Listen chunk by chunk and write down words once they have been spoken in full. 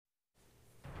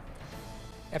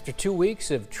After 2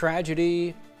 weeks of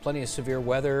tragedy, plenty of severe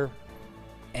weather,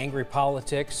 angry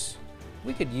politics,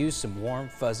 we could use some warm,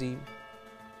 fuzzy,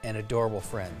 and adorable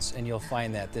friends. And you'll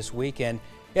find that this weekend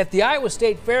at the Iowa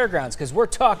State Fairgrounds, because we're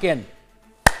talking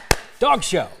dog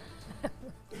show.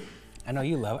 I know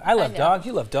you love it. I love dogs.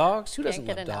 You love dogs. Who doesn't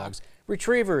love dogs?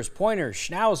 Retrievers, pointers,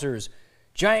 schnauzers,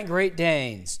 giant Great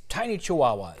Danes, tiny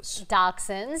Chihuahuas.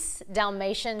 Dachshunds,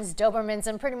 Dalmatians, Dobermans,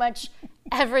 and pretty much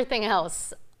everything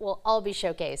else will all be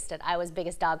showcased at Iowa's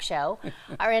biggest dog show.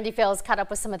 Our Andy Fales caught up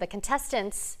with some of the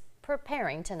contestants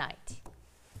preparing tonight.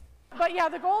 But yeah,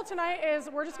 the goal tonight is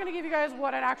we're just going to give you guys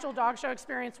what an actual dog show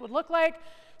experience would look like.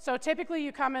 So typically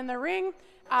you come in the ring,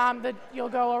 you'll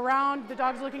go around, the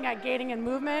dog's looking at gaiting and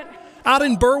movement. Out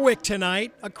in Berwick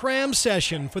tonight, a cram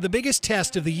session for the biggest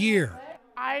test of the year.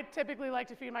 I typically like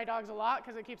to feed my dogs a lot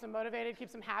because it keeps them motivated,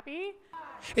 keeps them happy.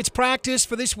 It's practice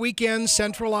for this weekend's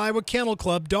Central Iowa Kennel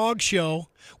Club dog show,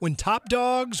 when top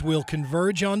dogs will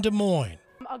converge on Des Moines.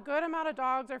 A good amount of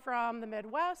dogs are from the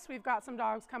Midwest. We've got some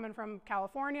dogs coming from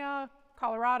California,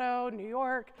 Colorado, New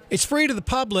York. It's free to the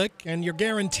public, and you're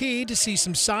guaranteed to see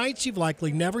some sights you've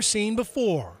likely never seen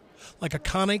before, like a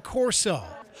Cane Corso,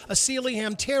 a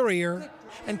Sealyham Terrier,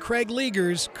 and Craig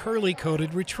Leaguer's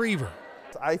curly-coated retriever.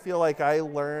 I feel like I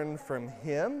learn from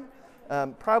him,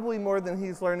 probably more than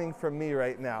he's learning from me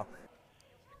right now.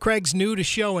 Craig's new to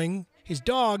showing, his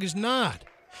dog is not.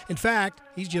 In fact,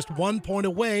 he's just 1 point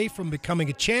away from becoming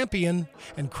a champion,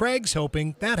 and Craig's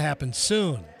hoping that happens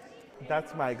soon.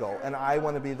 That's my goal, and I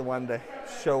want to be the one to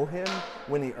show him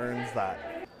when he earns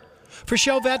that. For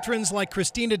show veterans like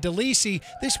Christina DeLisi,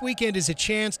 this weekend is a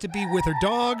chance to be with her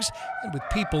dogs and with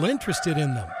people interested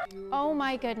in them. Oh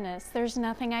my goodness, there's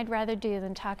nothing I'd rather do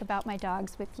than talk about my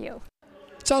dogs with you.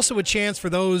 It's also a chance for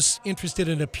those interested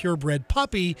in a purebred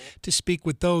puppy to speak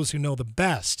with those who know the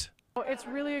best. It's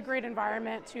really a great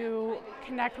environment to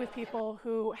connect with people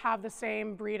who have the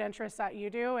same breed interests that you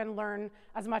do and learn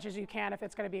as much as you can if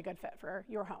it's going to be a good fit for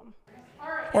your home.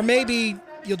 Or maybe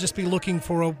you'll just be looking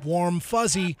for a warm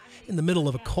fuzzy in the middle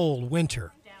of a cold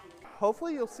winter.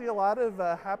 Hopefully you'll see a lot of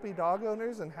happy dog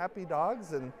owners and happy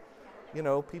dogs, and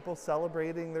people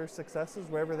celebrating their successes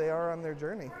wherever they are on their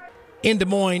journey. In Des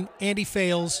Moines, Andy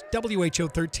Fales, WHO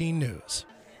 13 News.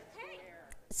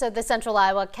 So the Central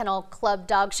Iowa Kennel Club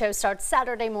Dog Show starts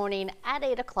Saturday morning at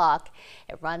 8 o'clock.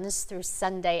 It runs through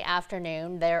Sunday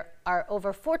afternoon. There are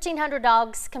over 1,400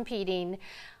 dogs competing.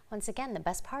 Once again, the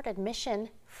best part, admission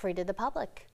free to the public.